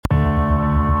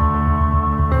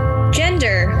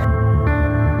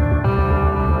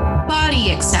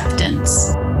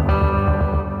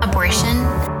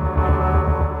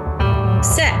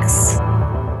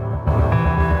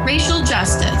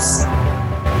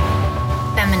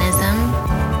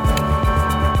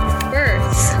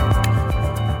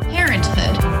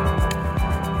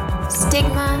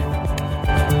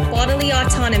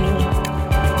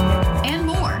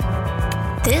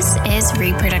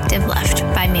Reproductive Left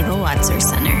by Mabel Wadser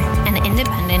Center, an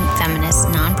independent feminist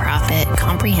nonprofit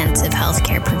comprehensive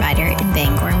healthcare provider in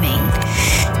Bangor, Maine.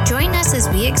 Join us as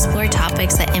we explore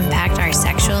topics that impact our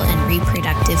sexual and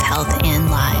reproductive health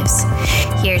and lives.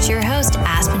 Here's your host,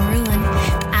 Aspen Rulin.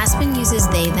 Aspen uses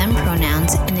they, them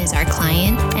pronouns and is our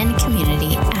client and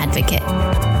community advocate.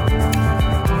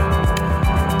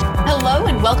 Hello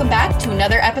and welcome back to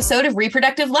another episode of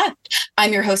Reproductive Left.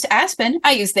 I'm your host, Aspen.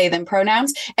 I use they, them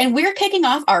pronouns, and we're kicking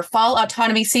off our fall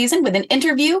autonomy season with an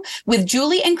interview with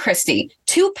Julie and Christie,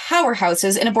 two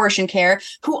powerhouses in abortion care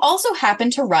who also happen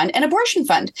to run an abortion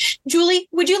fund. Julie,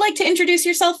 would you like to introduce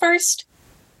yourself first?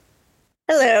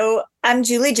 Hello, I'm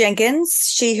Julie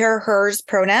Jenkins, she, her, hers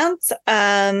pronouns.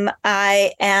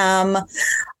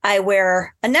 I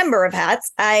wear a number of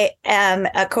hats. I am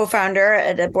a co-founder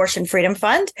at Abortion Freedom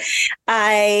Fund.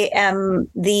 I am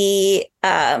the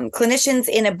Clinicians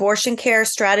in Abortion Care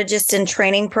Strategist and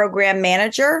Training Program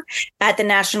Manager at the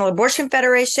National Abortion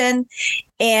Federation.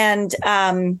 And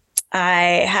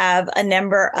I have a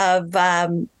number of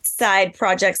side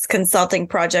projects, consulting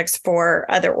projects for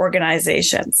other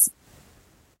organizations.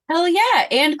 Hell yeah.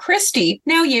 And Christie,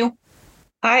 now you.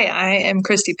 Hi, I am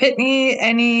Christie Pitney.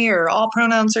 Any or all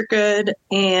pronouns are good.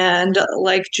 And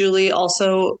like Julie,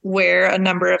 also wear a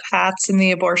number of hats in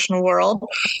the abortion world.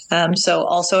 So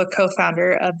also a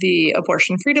co-founder of the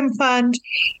Abortion Freedom Fund.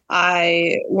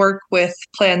 I work with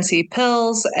Plan C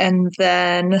Pills, and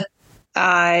then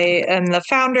I am the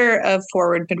founder of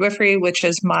Forward Midwifery, which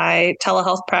is my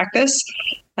telehealth practice,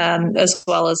 as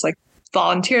well as like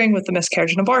volunteering with the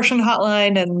Miscarriage and Abortion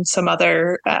Hotline and some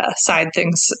other side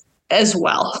things as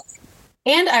well.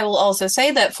 And I will also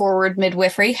say that Forward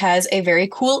Midwifery has a very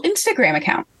cool Instagram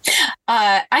account.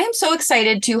 I am so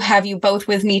excited to have you both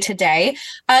with me today.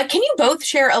 Can you both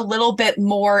share a little bit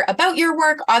more about your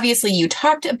work? Obviously, you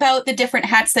talked about the different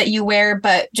hats that you wear,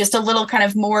 but just a little kind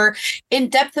of more in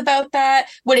depth about that.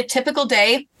 What a typical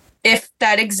day, if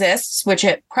that exists, which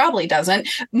it probably doesn't,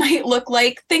 might look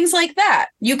like, things like that.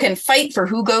 You can fight for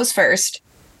who goes first.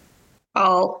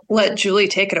 I'll let Julie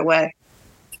take it away.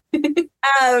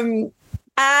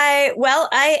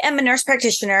 I am a nurse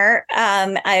practitioner.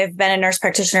 I've been a nurse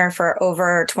practitioner for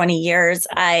over 20 years.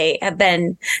 I have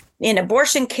been in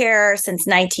abortion care since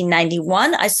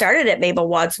 1991. I started at Mabel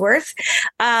Wadsworth.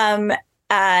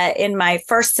 In my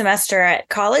first semester at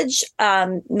college,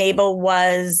 Mabel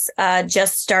was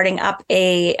just starting up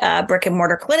a brick and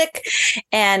mortar clinic,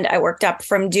 and I worked up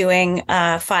from doing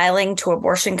filing to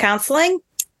abortion counseling,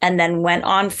 and then went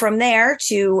on from there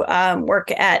to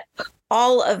work at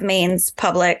all of Maine's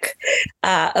public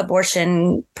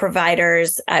abortion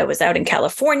providers. I was out in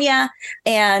California,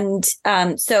 and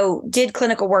so did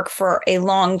clinical work for a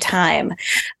long time.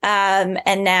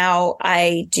 And now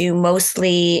I do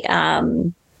mostly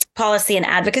policy and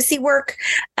advocacy work,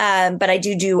 but I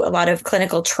do a lot of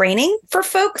clinical training for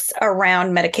folks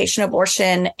around medication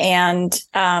abortion and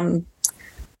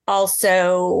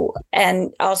also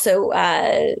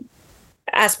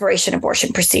aspiration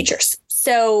abortion procedures.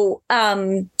 So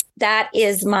that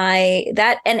is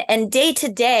and day to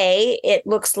day, it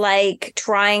looks like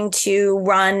trying to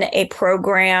run a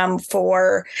program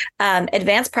for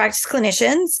advanced practice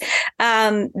clinicians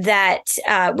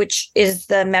which is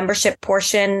the membership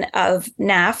portion of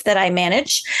NAF that I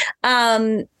manage.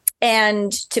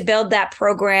 And to build that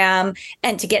program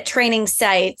and to get training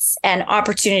sites and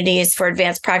opportunities for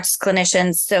advanced practice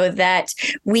clinicians so that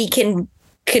we can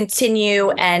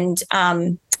continue and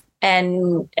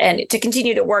to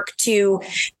continue to work to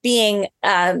being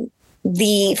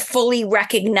the fully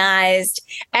recognized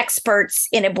experts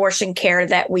in abortion care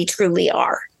that we truly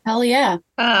are. Hell yeah.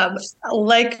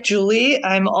 Like Julie,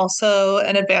 I'm also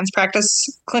an advanced practice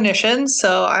clinician.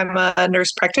 So I'm a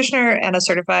nurse practitioner and a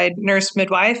certified nurse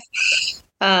midwife.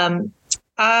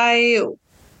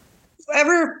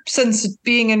 Ever since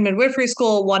being in midwifery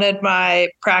school, wanted my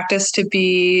practice to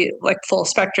be like full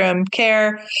spectrum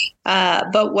care.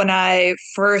 But when I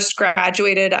first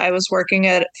graduated, I was working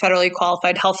at federally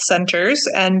qualified health centers.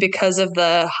 And because of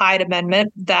the Hyde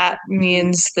Amendment, that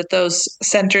means that those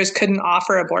centers couldn't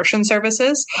offer abortion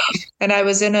services. And I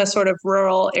was in a sort of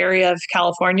rural area of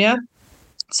California.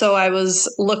 So I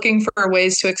was looking for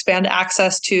ways to expand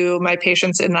access to my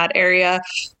patients in that area.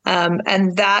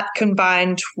 And that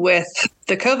combined with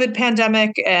the COVID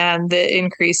pandemic and the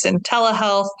increase in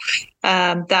telehealth,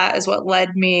 that is what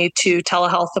led me to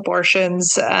telehealth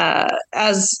abortions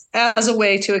as a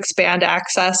way to expand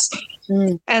access.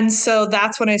 And so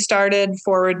that's when I started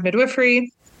Forward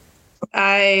Midwifery.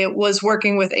 I was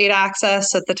working with 8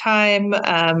 Access at the time.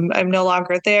 I'm no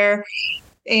longer there.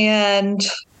 And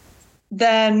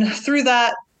then through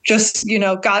that just,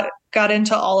 got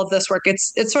into all of this work.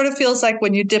 It sort of feels like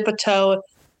when you dip a toe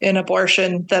in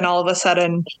abortion, then all of a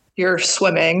sudden you're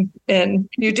swimming and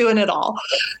you're doing it all.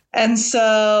 And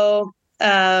so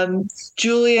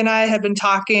Julie and I have been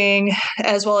talking,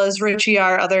 as well as Richie,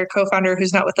 our other co-founder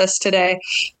who's not with us today,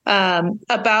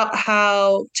 about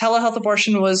how telehealth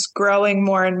abortion was growing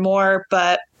more and more,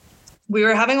 but we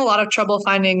were having a lot of trouble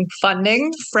finding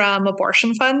funding from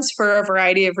abortion funds for a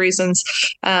variety of reasons.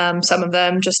 Some of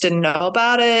them just didn't know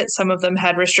about it. Some of them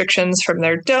had restrictions from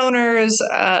their donors,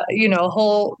 a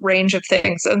whole range of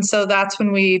things. And so that's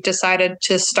when we decided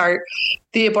to start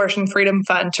the Abortion Freedom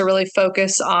Fund to really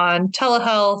focus on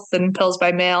telehealth and pills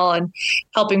by mail and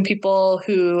helping people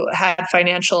who had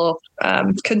financial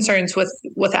concerns with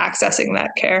accessing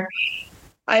that care.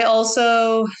 I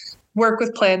also work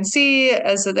with Plan C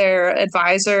as their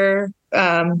advisor,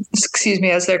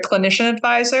 as their clinician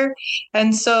advisor.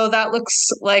 And so that looks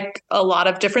like a lot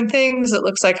of different things. It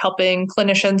looks like helping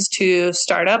clinicians to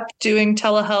start up doing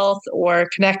telehealth or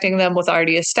connecting them with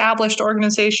already established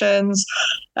organizations.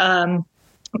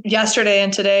 Yesterday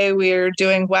and today, we're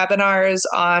doing webinars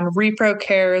on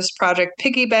ReproCare's Project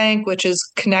Piggy Bank, which is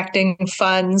connecting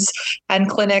funds and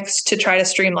clinics to try to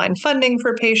streamline funding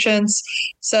for patients.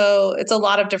 So it's a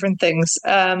lot of different things,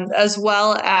 as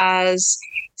well as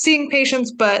seeing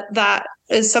patients, but that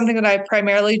is something that I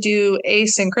primarily do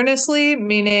asynchronously,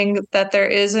 meaning that there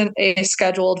isn't a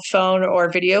scheduled phone or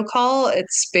video call.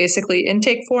 It's basically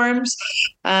intake forms.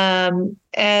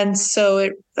 And so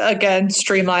it, again,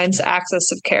 streamlines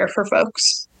access of care for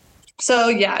folks. So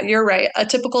yeah, you're right. A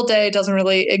typical day doesn't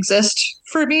really exist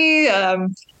for me.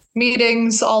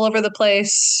 Meetings all over the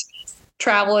place,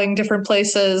 traveling different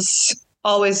places,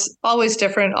 always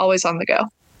different, always on the go.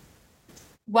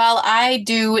 While I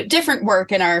do different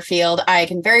work in our field, I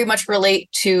can very much relate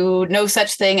to no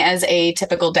such thing as a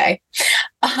typical day.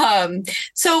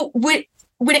 So when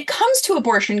it comes to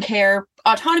abortion care,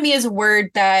 autonomy is a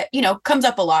word that, comes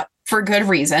up a lot for good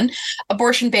reason.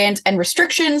 Abortion bans and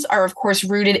restrictions are, of course,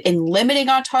 rooted in limiting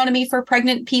autonomy for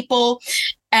pregnant people.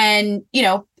 And,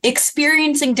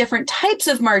 experiencing different types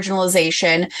of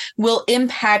marginalization will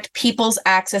impact people's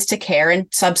access to care and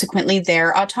subsequently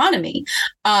their autonomy.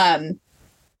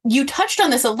 You touched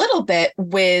on this a little bit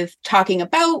with talking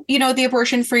about, the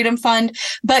Abortion Freedom Fund,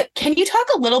 but can you talk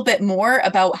a little bit more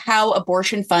about how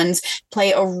abortion funds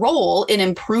play a role in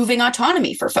improving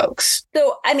autonomy for folks?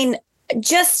 So,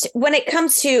 just when it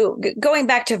comes to going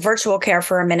back to virtual care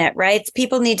for a minute, right?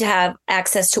 People need to have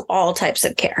access to all types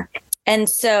of care. And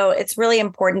so it's really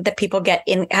important that people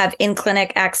have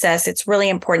in-clinic access. It's really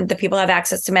important that people have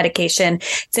access to medication.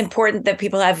 It's important that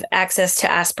people have access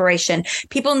to aspiration.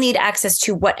 People need access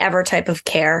to whatever type of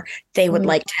care they would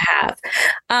like to have.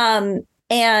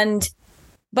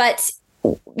 But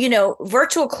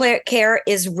virtual care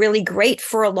is really great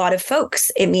for a lot of folks.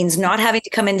 It means not having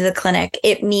to come into the clinic.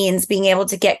 It means being able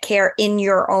to get care in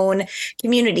your own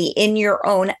community, in your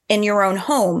own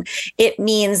home. It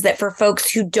means that for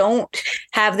folks who don't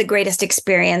have the greatest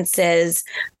experiences,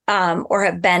 or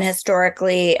have been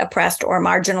historically oppressed or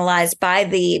marginalized by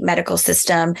the medical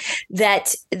system,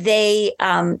 that they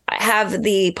have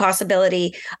the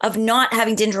possibility of not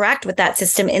having to interact with that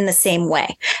system in the same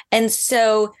way. And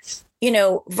so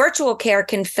virtual care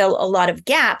can fill a lot of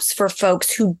gaps for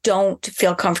folks who don't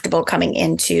feel comfortable coming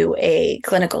into a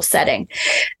clinical setting.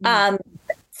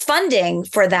 Funding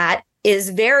for that is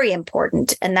very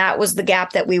important. And that was the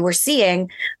gap that we were seeing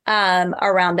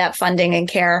around that funding and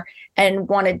care, and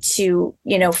wanted to,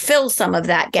 fill some of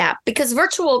that gap because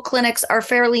virtual clinics are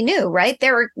fairly new, right?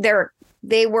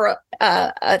 They were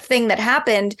a thing that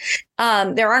happened.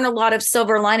 There aren't a lot of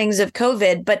silver linings of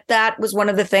COVID, but that was one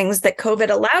of the things that COVID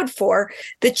allowed for.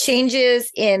 The changes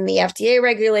in the FDA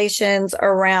regulations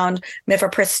around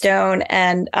mifepristone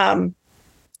and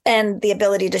the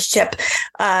ability to ship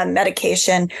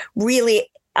medication really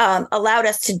allowed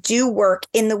us to do work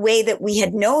in the way that we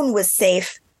had known was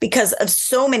safe because of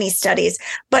so many studies,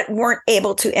 but weren't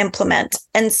able to implement.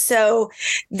 And so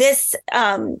this,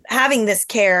 having this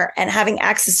care and having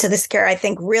access to this care, I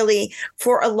think really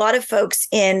for a lot of folks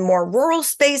in more rural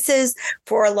spaces,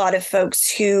 for a lot of folks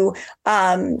who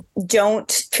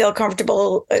don't feel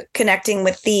comfortable connecting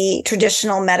with the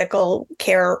traditional medical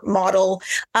care model,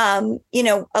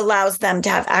 allows them to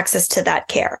have access to that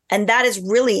care. And that is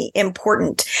really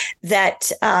important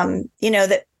that,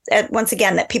 once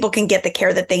again, that people can get the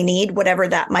care that they need, whatever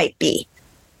that might be.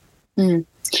 And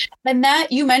that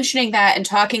you mentioning that and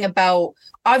talking about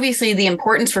obviously the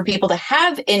importance for people to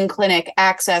have in-clinic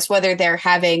access, whether they're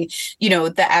having,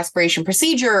 the aspiration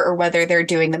procedure or whether they're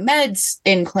doing the meds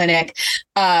in clinic,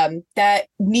 that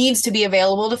needs to be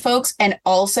available to folks. And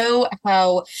also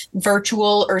how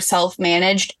virtual or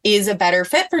self-managed is a better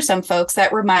fit for some folks.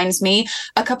 That reminds me,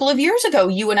 a couple of years ago,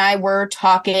 you and I were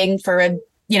talking for a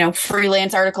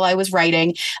freelance article I was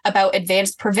writing about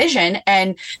advanced provision.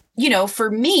 And, for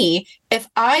me, if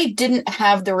I didn't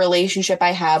have the relationship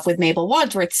I have with Mabel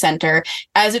Wadsworth Center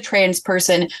as a trans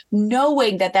person,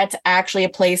 knowing that that's actually a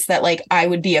place that I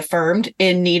would be affirmed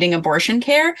in needing abortion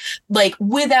care,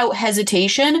 without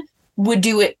hesitation, would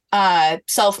do it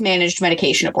self-managed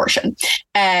medication abortion.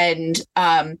 And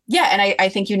and I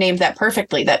think you named that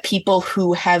perfectly, that people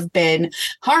who have been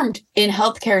harmed in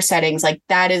healthcare settings,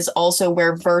 that is also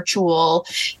where virtual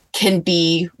can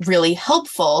be really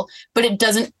helpful, but it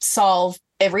doesn't solve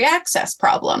every access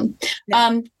problem.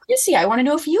 Yeah. Christie, I want to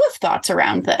know if you have thoughts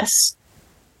around this.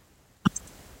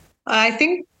 I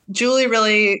think Julie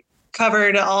really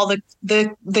covered all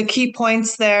the key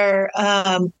points there.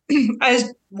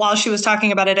 While she was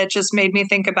talking about it, it just made me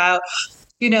think about,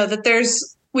 that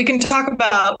we can talk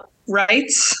about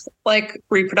rights, like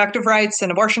reproductive rights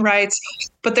and abortion rights,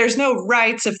 but there's no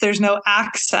rights if there's no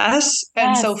access.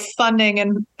 And so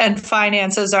funding and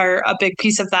finances are a big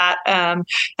piece of that.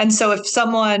 And so if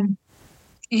someone,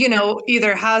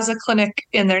 either has a clinic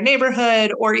in their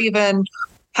neighborhood or even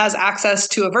has access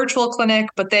to a virtual clinic,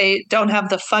 but they don't have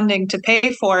the funding to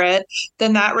pay for it,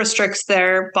 then that restricts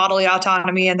their bodily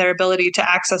autonomy and their ability to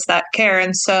access that care.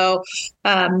 And so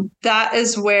that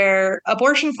is where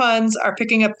abortion funds are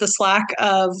picking up the slack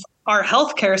of our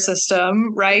healthcare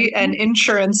system, right? And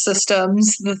insurance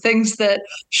systems, the things that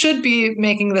should be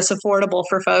making this affordable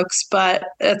for folks, but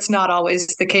it's not always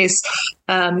the case.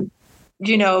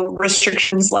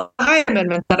 Restrictions like the High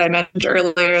Amendment that I mentioned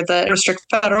earlier that restrict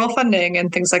federal funding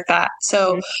and things like that.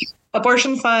 So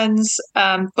abortion funds,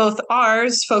 both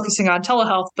ours focusing on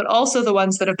telehealth, but also the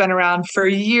ones that have been around for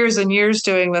years and years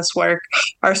doing this work,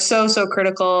 are so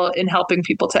critical in helping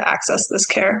people to access this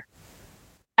care.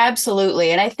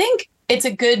 Absolutely. And I think it's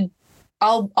a good,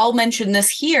 I'll mention this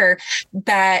here,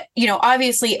 that,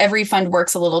 obviously every fund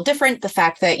works a little different. The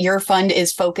fact that your fund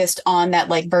is focused on that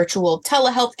virtual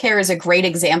telehealth care is a great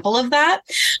example of that.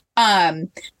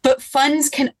 But funds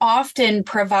can often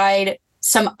provide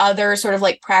some other sort of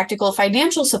practical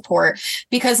financial support,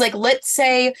 because let's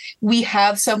say we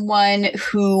have someone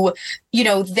who,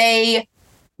 they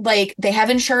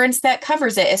have insurance that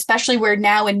covers it, especially where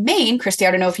now in Maine, Christie,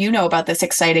 I don't know if you know about this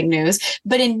exciting news,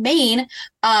 but in Maine,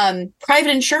 private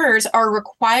insurers are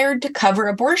required to cover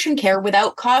abortion care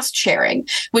without cost sharing,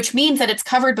 which means that it's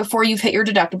covered before you've hit your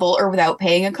deductible or without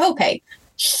paying a copay.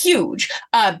 Huge.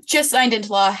 Just signed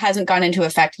into law, hasn't gone into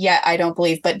effect yet, I don't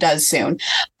believe, but does soon.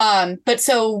 But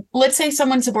so let's say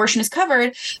someone's abortion is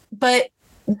covered, but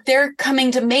they're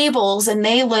coming to Mabel's and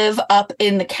they live up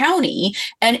in the county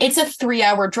and it's a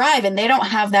 3-hour drive and they don't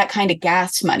have that kind of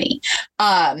gas money.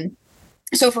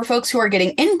 So for folks who are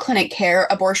getting in-clinic care,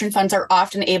 abortion funds are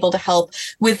often able to help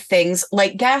with things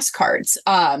like gas cards.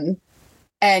 And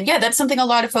that's something a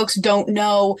lot of folks don't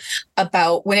know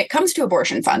about when it comes to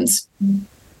abortion funds.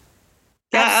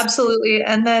 Yeah, absolutely.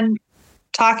 And then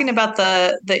talking about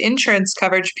the insurance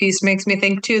coverage piece makes me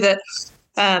think too that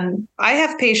I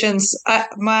have patients,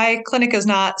 my clinic is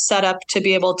not set up to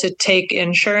be able to take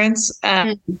insurance.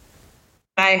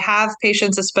 I have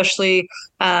patients, especially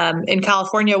in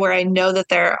California, where I know that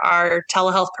there are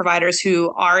telehealth providers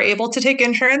who are able to take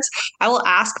insurance. I will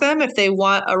ask them if they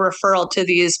want a referral to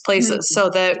these places so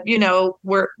that,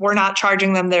 we're not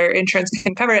charging them, their insurance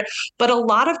can cover it. But a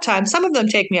lot of times, some of them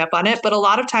take me up on it, but a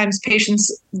lot of times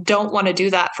patients don't want to do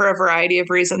that for a variety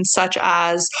of reasons, such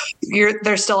as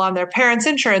they're still on their parents'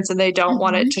 insurance and they don't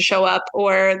want it to show up,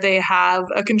 or they have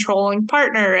a controlling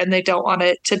partner and they don't want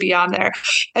it to be on there.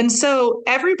 And so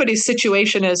everybody's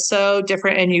situation is so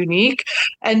different and unique.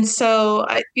 And so,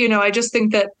 I just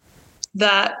think that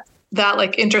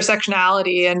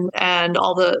intersectionality and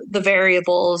all the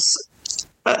variables,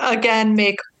 again,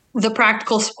 make the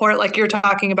practical support, like you're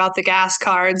talking about the gas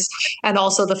cards and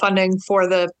also the funding for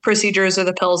the procedures or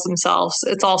the pills themselves.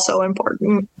 It's also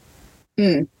important.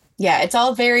 Yeah, it's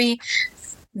all very,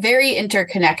 very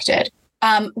interconnected.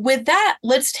 With that,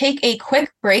 let's take a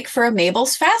quick break for a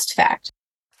Mabel's Fast Fact.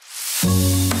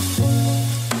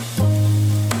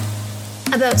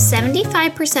 About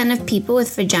 75% of people with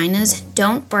vaginas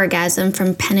don't orgasm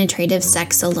from penetrative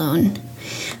sex alone.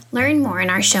 Learn more in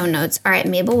our show notes or at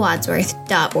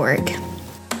mabelwadsworth.org.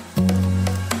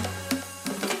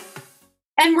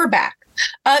 And we're back.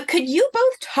 Could you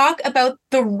both talk about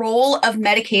the role of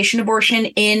medication abortion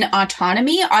in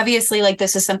autonomy? Obviously, like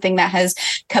this is something that has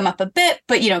come up a bit,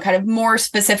 but, kind of more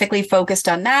specifically focused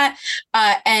on that.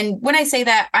 And when I say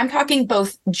that, I'm talking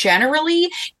both generally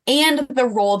and the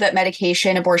role that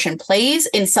medication abortion plays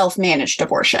in self-managed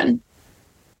abortion.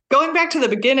 Going back to the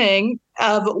beginning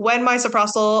of when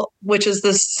misoprostol, which is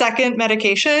the second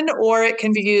medication, or it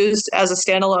can be used as a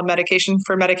standalone medication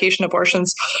for medication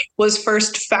abortions, was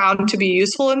first found to be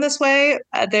useful in this way,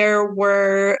 there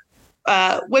were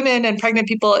women and pregnant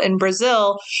people in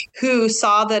Brazil who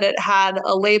saw that it had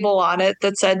a label on it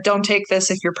that said, don't take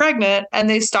this if you're pregnant. And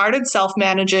they started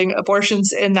self-managing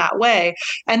abortions in that way.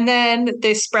 And then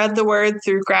they spread the word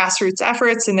through grassroots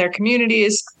efforts in their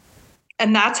communities.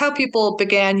 And that's how people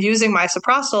began using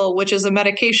misoprostol, which is a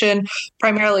medication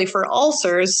primarily for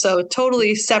ulcers, so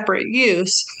totally separate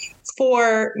use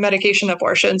for medication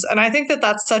abortions. And I think that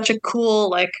that's such a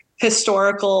cool,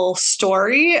 historical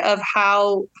story of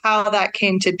how that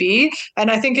came to be. And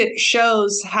I think it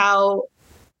shows how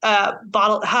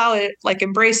it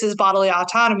embraces bodily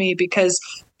autonomy, because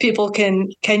people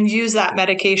can use that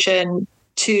medication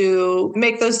to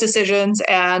make those decisions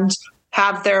and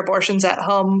have their abortions at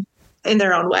home in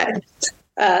their own way.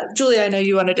 Julia, I know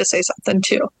you wanted to say something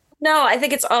too. No, I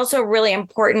think it's also really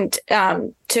important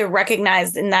to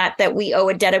recognize in that we owe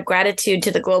a debt of gratitude to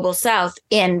the Global South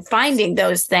in finding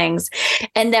those things.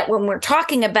 And that when we're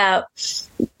talking about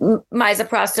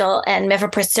misoprostol and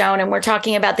mifepristone, and we're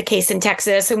talking about the case in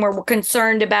Texas, and we're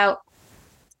concerned about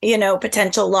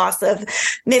potential loss of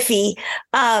Miffy,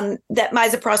 that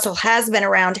misoprostol has been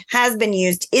around, has been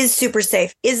used, is super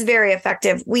safe, is very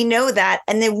effective. We know that.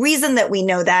 And the reason that we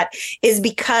know that is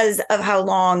because of how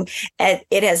long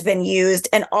it has been used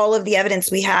and all of the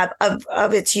evidence we have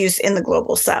of its use in the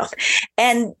Global South.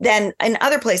 And then in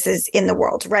other places in the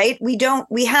world, right? We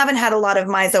haven't had a lot of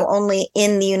miso only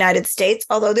in the United States,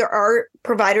 although there are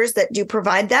providers that do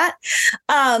provide that.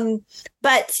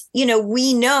 But,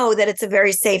 we know that it's a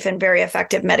very safe and very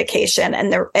effective medication,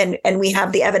 and we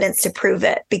have the evidence to prove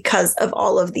it because of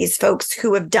all of these folks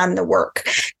who have done the work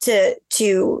to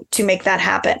make that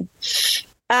happen.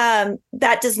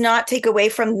 That does not take away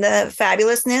from the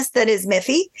fabulousness that is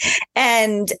Miffy,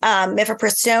 and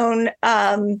mifepristone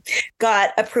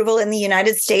got approval in the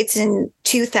United States in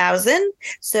 2000,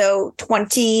 so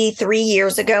 23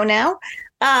 years ago now,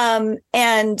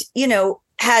 and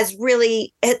has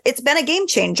really, it's been a game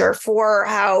changer for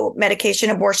how medication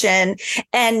abortion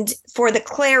and for the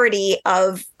clarity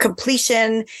of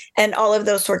completion and all of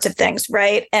those sorts of things,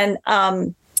 right?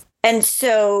 And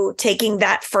so taking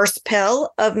that first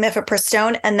pill of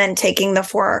mifepristone and then taking the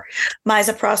 4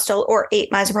 misoprostol or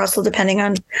 8 misoprostol, depending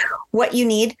on what you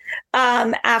need,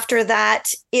 after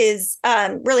that is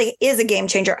really is a game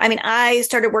changer. I mean, I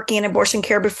started working in abortion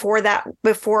care before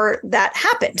that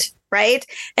happened. Right.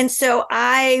 And so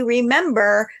I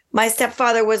remember my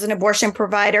stepfather was an abortion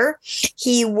provider.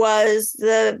 He was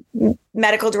the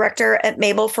medical director at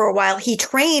Mabel for a while. He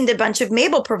trained a bunch of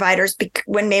Mabel providers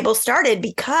when Mabel started,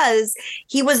 because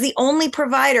he was the only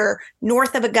provider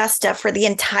north of Augusta for the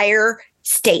entire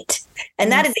state.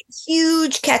 And that is a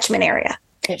huge catchment area.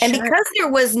 And because there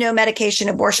was no medication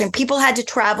abortion, people had to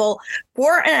travel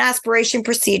for an aspiration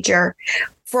procedure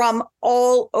from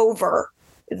all over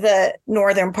the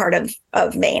northern part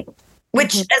of Maine,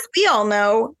 which, as we all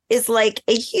know, is like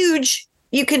a huge,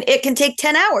 it can take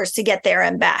 10 hours to get there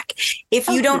and back. If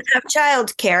you don't have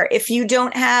childcare, if you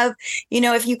don't have,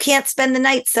 if you can't spend the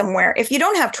night somewhere, if you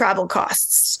don't have travel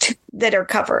costs that are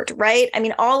covered, right? I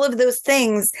mean, all of those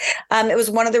things. It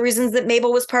was one of the reasons that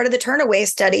Mabel was part of the Turnaway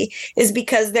study, is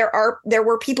because there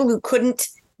were people who couldn't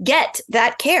get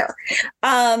that care.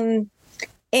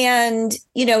 And,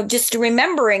 just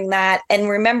remembering that and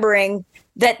remembering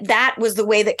that was the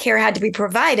way that care had to be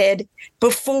provided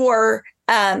before,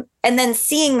 and then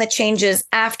seeing the changes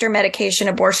after medication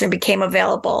abortion became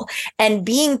available, and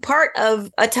being part of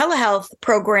a telehealth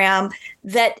program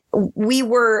that we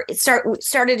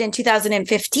started in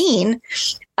 2015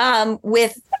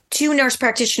 with 2 nurse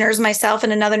practitioners, myself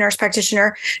and another nurse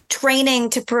practitioner, training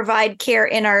to provide care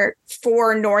in our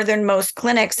 4 northernmost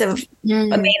clinics of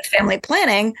Maine Family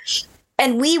Planning.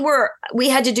 And we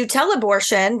had to do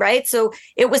teleabortion, right? So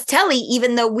it was tele,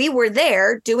 even though we were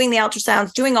there doing the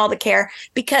ultrasounds, doing all the care,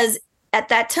 because at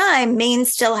that time, Maine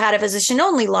still had a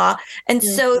physician-only law. And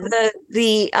so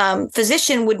the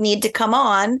physician would need to come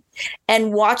on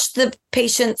and watch the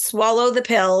patient swallow the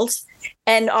pills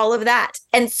and all of that.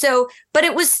 And so, but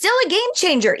it was still a game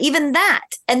changer, even that.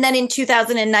 And then in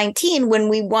 2019, when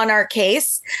we won our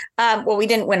case, we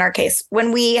didn't win our case.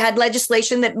 When we had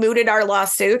legislation that mooted our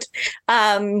lawsuit,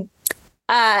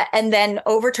 and then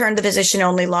overturned the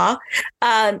physician-only law.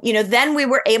 Then we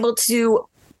were able to,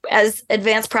 as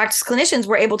advanced practice clinicians,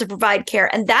 were able to provide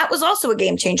care. And that was also a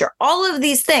game changer. All of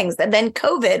these things. And then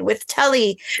COVID with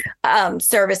tele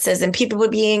services and people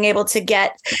being able to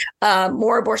get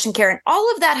more abortion care. And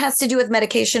all of that has to do with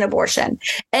medication abortion.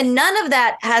 And none of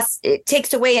that it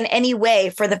takes away in any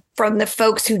way from the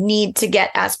folks who need to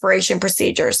get aspiration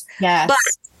procedures. Yes. But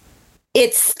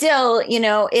it's still,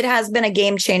 it has been a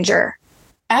game changer.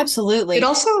 Absolutely. It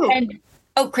also...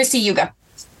 Christie, you go.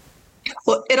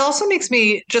 Well, it also makes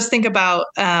me just think about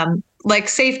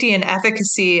safety and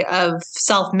efficacy of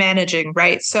self-managing,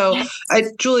 right? So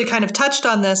Yes. Julie kind of touched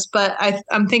on this, but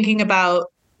I'm thinking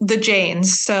about the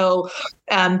Janes. So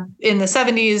in the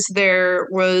 70s, there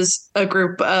was a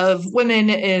group of women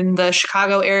in the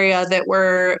Chicago area that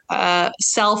were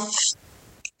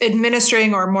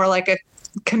self-administering, or more like a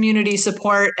community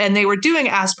support, and they were doing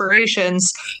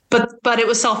aspirations, but it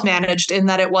was self-managed in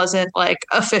that it wasn't like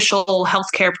official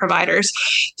healthcare providers.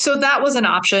 So that was an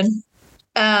option.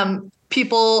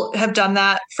 People have done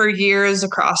that for years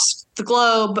across the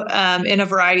globe in a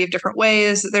variety of different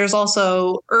ways. There's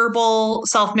also herbal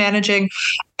self-managing,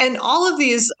 and all of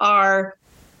these are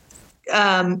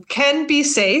can be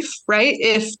safe, right?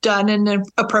 If done in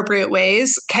appropriate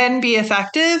ways, can be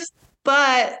effective,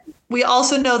 but we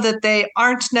also know that they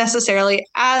aren't necessarily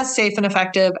as safe and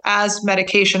effective as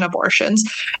medication abortions.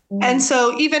 And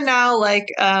so even now,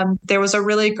 there was a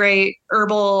really great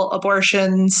herbal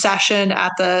abortion session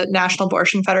at the National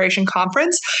Abortion Federation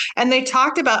conference. And they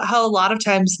talked about how a lot of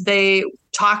times they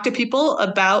talk to people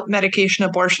about medication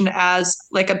abortion as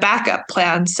like a backup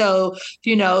plan. So,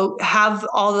 have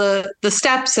all the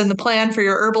steps and the plan for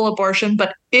your herbal abortion,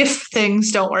 but if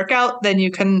things don't work out, then you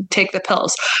can take the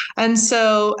pills. And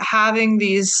so having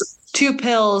these 2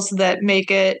 pills that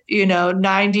make it,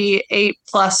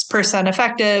 98+%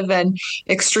 effective and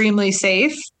extremely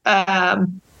safe, I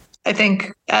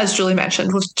think, as Julie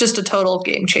mentioned, was just a total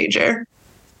game changer.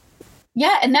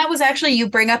 Yeah. And that was actually, you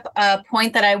bring up a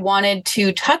point that I wanted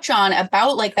to touch on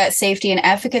about that safety and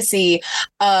efficacy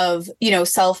of,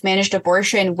 self-managed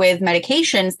abortion with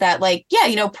medications that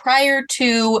prior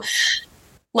to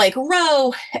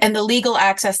Roe and the legal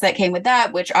access that came with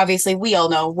that, which obviously we all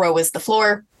know Roe is the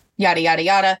floor, yada, yada,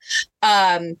 yada.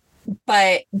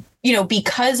 But,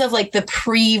 because of the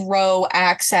pre-Roe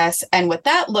access and what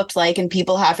that looked like and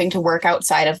people having to work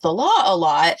outside of the law a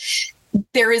lot,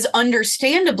 there is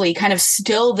understandably kind of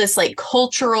still this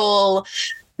cultural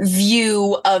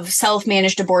view of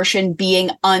self-managed abortion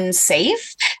being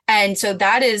unsafe. And so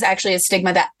that is actually a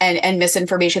stigma that and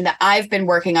misinformation that I've been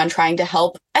working on trying to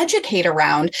help educate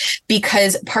around,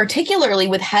 because particularly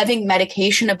with having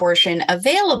medication abortion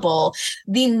available,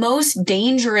 the most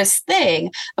dangerous thing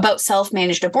about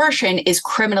self-managed abortion is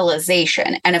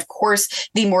criminalization. And of course,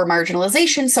 the more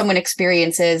marginalization someone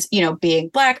experiences, being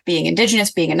Black, being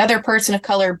Indigenous, being another person of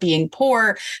color, being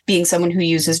poor, being someone who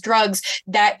uses drugs,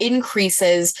 that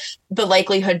increases the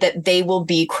likelihood that they will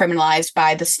be criminalized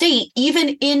by the state, even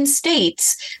in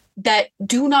states that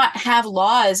do not have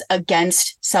laws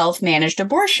against self-managed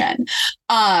abortion.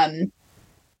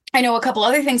 I know a couple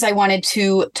other things I wanted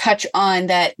to touch on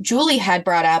that Julie had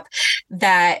brought up,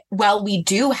 that while we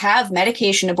do have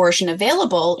medication abortion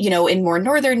available, in more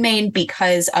northern Maine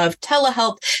because of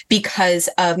telehealth, because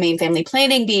of Maine Family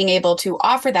Planning being able to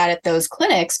offer that at those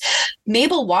clinics,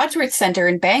 Mabel Wadsworth Center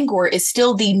in Bangor is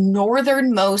still the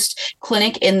northernmost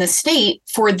clinic in the state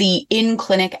for the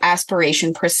in-clinic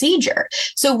aspiration procedure.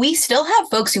 So we still have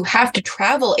folks who have to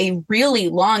travel a really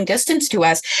long distance to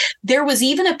us. There was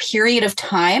even a period of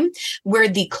time where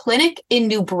the clinic in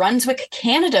New Brunswick,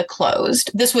 Canada closed.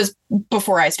 This was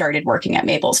before I started working at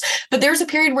Mabel's, but there's a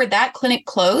period where that clinic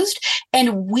closed,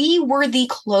 and we were the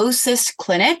closest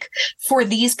clinic for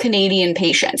these Canadian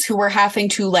patients who were having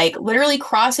to literally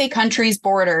cross a country's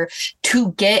border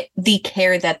to get the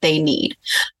care that they need.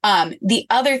 The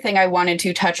other thing I wanted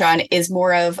to touch on is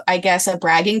more of, I guess, a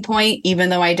bragging point, even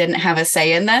though I didn't have a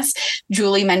say in this.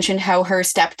 Julie mentioned how her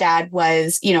stepdad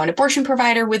was, an abortion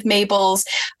provider with Mabel's,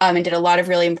 and did a lot of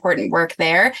really important work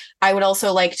there. I would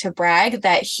also like to brag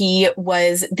that he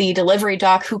was the delivery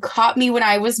doc who caught me when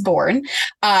I was born.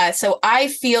 So I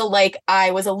feel like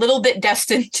I was a little bit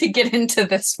destined to get into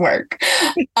this work.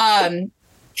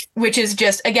 Which is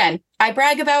just, again, I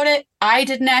brag about it. I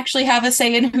didn't actually have a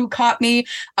say in who caught me.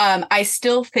 I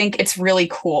still think it's really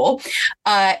cool.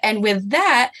 And with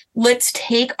that, let's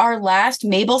take our last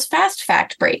Mabel's Fast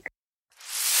Fact break.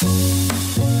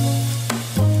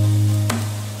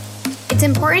 It's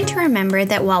important to remember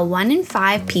that while 1 in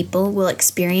 5 people will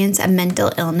experience a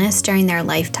mental illness during their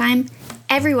lifetime,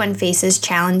 Everyone faces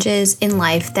challenges in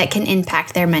life that can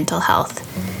impact their mental health.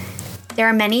 There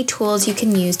are many tools you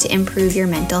can use to improve your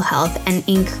mental health and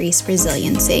increase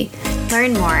resiliency.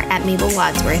 Learn more at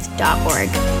mabelwadsworth.org.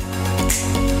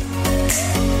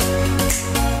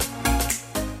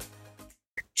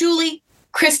 Julie,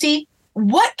 Christie,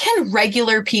 what can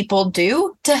regular people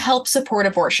do to help support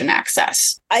abortion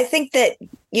access? I think that,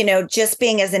 just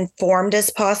being as informed as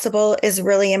possible is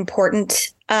really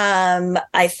important.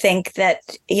 I think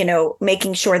that,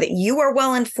 making sure that you are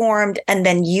well informed and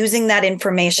then using that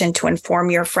information to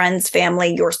inform your friends,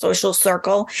 family, your social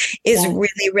circle is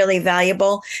really, really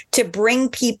valuable. To bring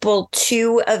people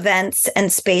to events and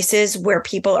spaces where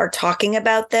people are talking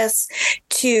about this,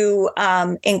 to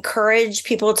encourage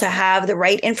people to have the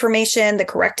right information, the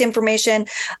correct information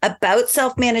about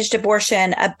self-managed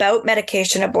abortion, about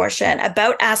medication abortion,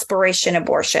 about aspiration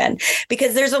abortion,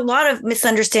 because there's a lot of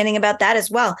misunderstanding about that as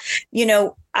well.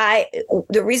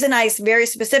 The reason I very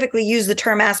specifically use the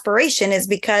term aspiration is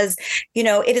because,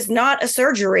 it is not a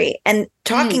surgery, and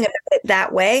talking about it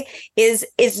that way is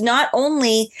not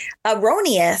only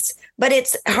erroneous, but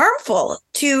it's harmful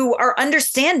to our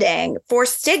understanding, for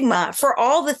stigma, for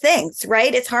all the things,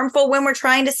 right? It's harmful when we're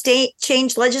trying to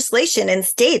change legislation in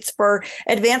states for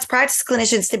advanced practice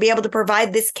clinicians to be able to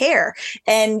provide this care.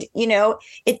 And,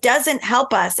 it doesn't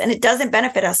help us and it doesn't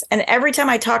benefit us. And every time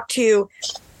I talk to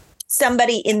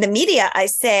somebody in the media, I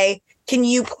say, can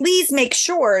you please make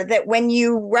sure that when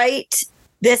you write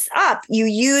this up, you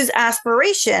use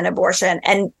aspiration abortion?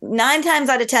 And 9 times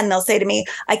out of 10, they'll say to me,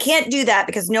 I can't do that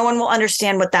because no one will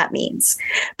understand what that means.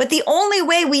 But the only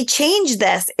way we change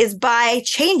this is by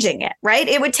changing it, right?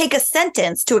 It would take a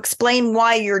sentence to explain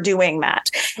why you're doing that.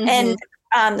 And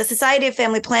the Society of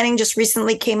Family Planning just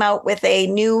recently came out with a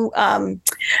new,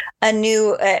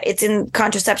 it's in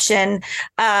contraception,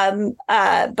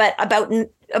 but about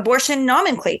abortion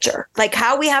nomenclature, like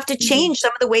how we have to change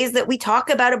some of the ways that we talk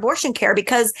about abortion care,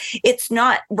 because it's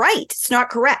not right. It's not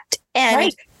correct.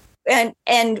 And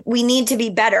And we need to be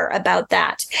better about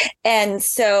that. And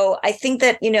so I think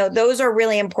that, those are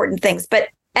really important things. But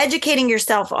educating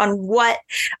yourself on what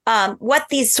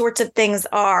these sorts of things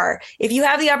are. If you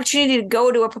have the opportunity to go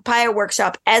to a papaya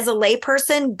workshop as a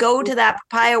layperson, go to that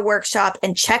papaya workshop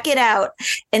and check it out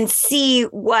and see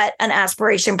what an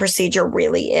aspiration procedure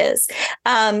really is.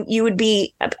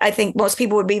 I think most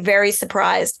people would be very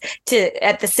surprised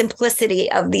at the simplicity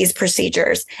of these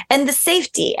procedures and the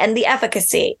safety and the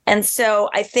efficacy. And so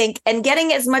I think, and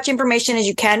getting as much information as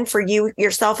you can for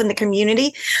yourself and the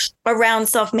community around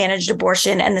self-managed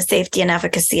abortion and the safety and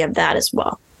efficacy of that as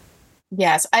well.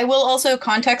 Yes, I will also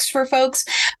context for folks.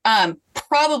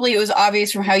 Probably it was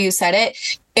obvious from how you said it.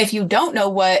 If you don't know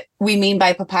what we mean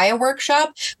by papaya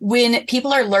workshop, when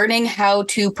people are learning how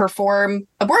to perform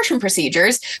abortion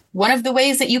procedures, one of the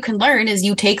ways that you can learn is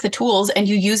you take the tools and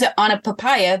you use it on a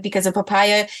papaya, because a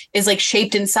papaya is like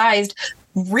shaped and sized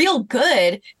real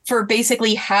good for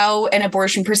basically how an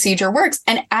abortion procedure works.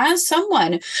 And as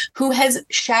someone who has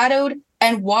shadowed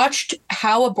and watched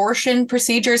how abortion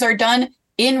procedures are done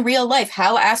in real life,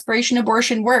 how aspiration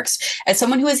abortion works, as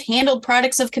someone who has handled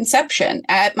products of conception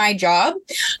at my job,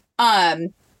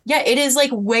 it is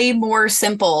like way more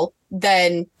simple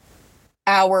than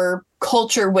our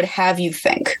culture would have you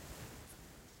think.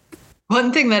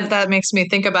 One thing that makes me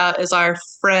think about is our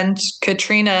friend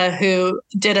Katrina, who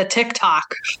did a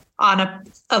TikTok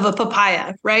of a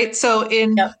papaya, right? So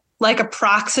in like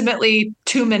approximately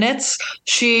 2 minutes,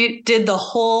 she did the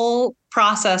whole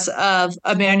process of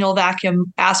a manual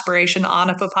vacuum aspiration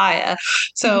on a papaya.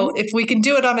 So if we can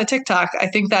do it on a TikTok, I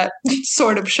think that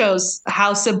sort of shows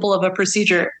how simple of a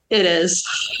procedure it is.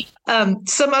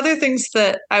 Some other things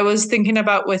that I was thinking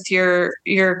about with your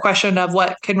question of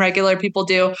what can regular people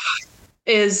do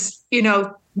is,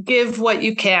 give what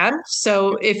you can.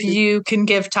 So if you can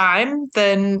give time,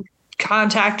 then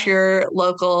contact your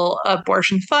local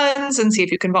abortion funds and see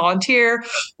if you can volunteer.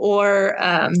 Or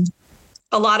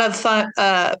a lot of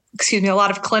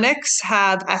clinics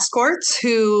have escorts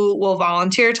who will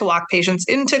volunteer to walk patients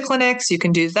into clinics. You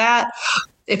can do that.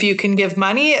 If you can give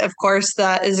money, of course,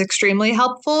 that is extremely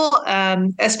helpful.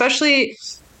 Especially,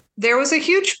 there was a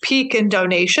huge peak in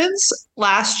donations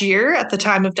last year at the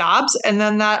time of Dobbs, and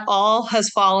then that all has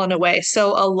fallen away.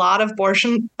 So a lot of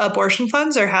abortion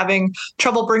funds are having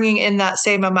trouble bringing in that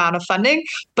same amount of funding,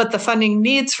 but the funding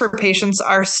needs for patients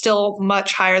are still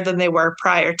much higher than they were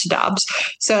prior to Dobbs.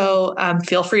 So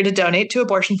feel free to donate to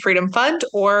Abortion Freedom Fund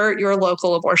or your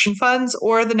local abortion funds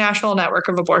or the National Network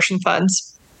of Abortion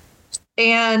Funds.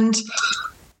 And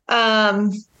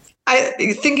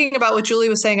thinking about what Julie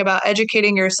was saying about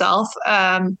educating yourself,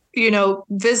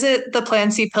 visit the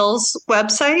Plan C Pills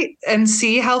website and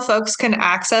see how folks can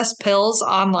access pills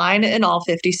online in all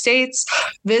 50 states.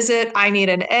 Visit I Need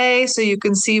an A so you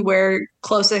can see where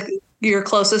your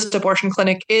closest abortion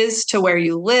clinic is to where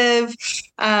you live.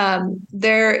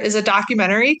 There is a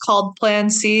documentary called Plan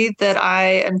C that I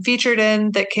am featured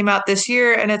in that came out this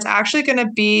year, and it's actually going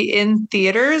to be in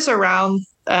theaters around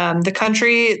the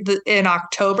country in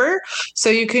October. So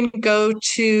you can go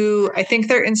to, I think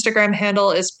their Instagram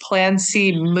handle is Plan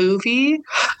C Movie,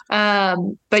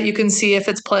 but you can see if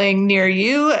it's playing near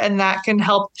you, and that can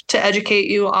help to educate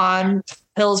you on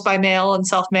pills by mail and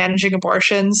self-managing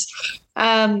abortions.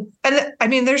 And I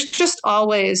mean, there's just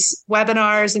always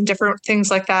webinars and different things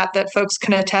like that folks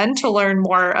can attend to learn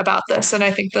more about this. And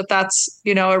I think that that's,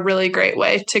 a really great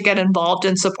way to get involved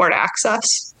and support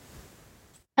access.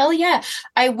 Hell yeah.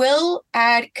 I will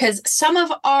add, because some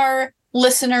of our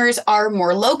listeners are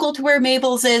more local to where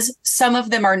Mabel's is. Some of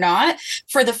them are not.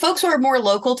 For the folks who are more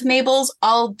local to Mabel's,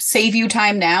 I'll save you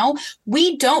time now.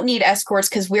 We don't need escorts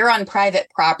because we're on private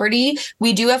property.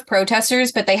 We do have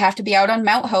protesters, but they have to be out on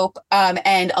Mount Hope.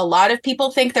 And a lot of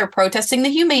people think they're protesting the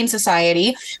Humane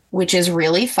Society, which is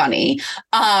really funny.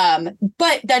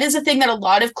 But that is a thing that a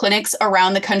lot of clinics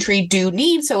around the country do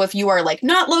need. So if you are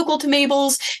not local to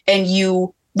Mabel's and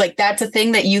you that's a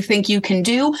thing that you think you can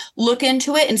do, look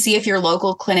into it and see if your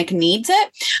local clinic needs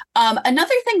it.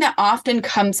 Another thing that often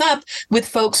comes up with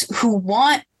folks who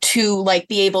want to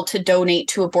be able to donate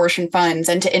to abortion funds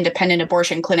and to independent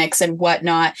abortion clinics and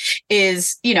whatnot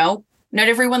is, not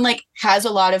everyone has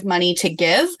a lot of money to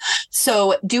give.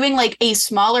 So doing a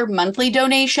smaller monthly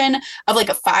donation of a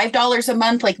 $5 a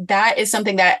month, that is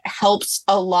something that helps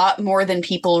a lot more than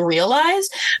people realize.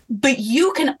 But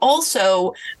you can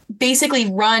also basically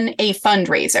run a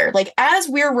fundraiser. As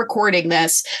we're recording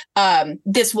this,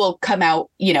 this will come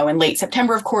out, in late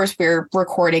September. Of course, we're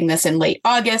recording this in late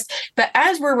August. But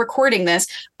as we're recording this,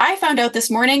 I found out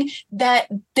this morning that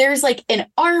there's an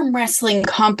arm wrestling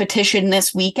competition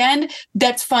this weekend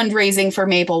that's fundraising for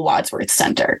Mabel Wadsworth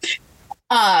Center.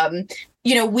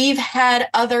 We've had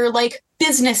other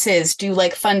businesses do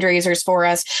fundraisers for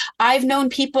us. I've known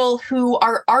people who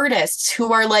are artists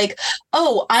who are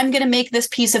oh, I'm going to make this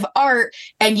piece of art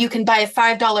and you can buy a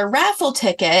 $5 raffle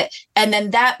ticket. And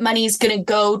then that money is going to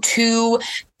go to,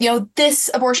 this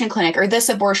abortion clinic or this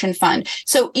abortion fund.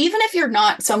 So even if you're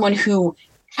not someone who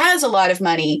has a lot of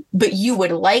money, but you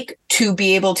would like to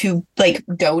be able to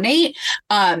donate,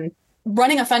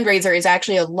 running a fundraiser is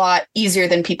actually a lot easier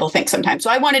than people think sometimes. So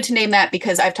I wanted to name that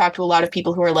because I've talked to a lot of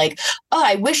people who are oh,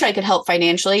 I wish I could help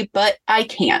financially, but I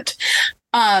can't.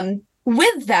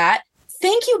 With that,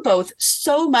 thank you both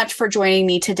so much for joining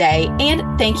me today.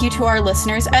 And thank you to our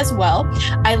listeners as well.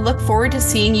 I look forward to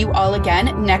seeing you all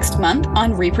again next month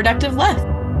on Reproductive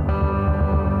Left.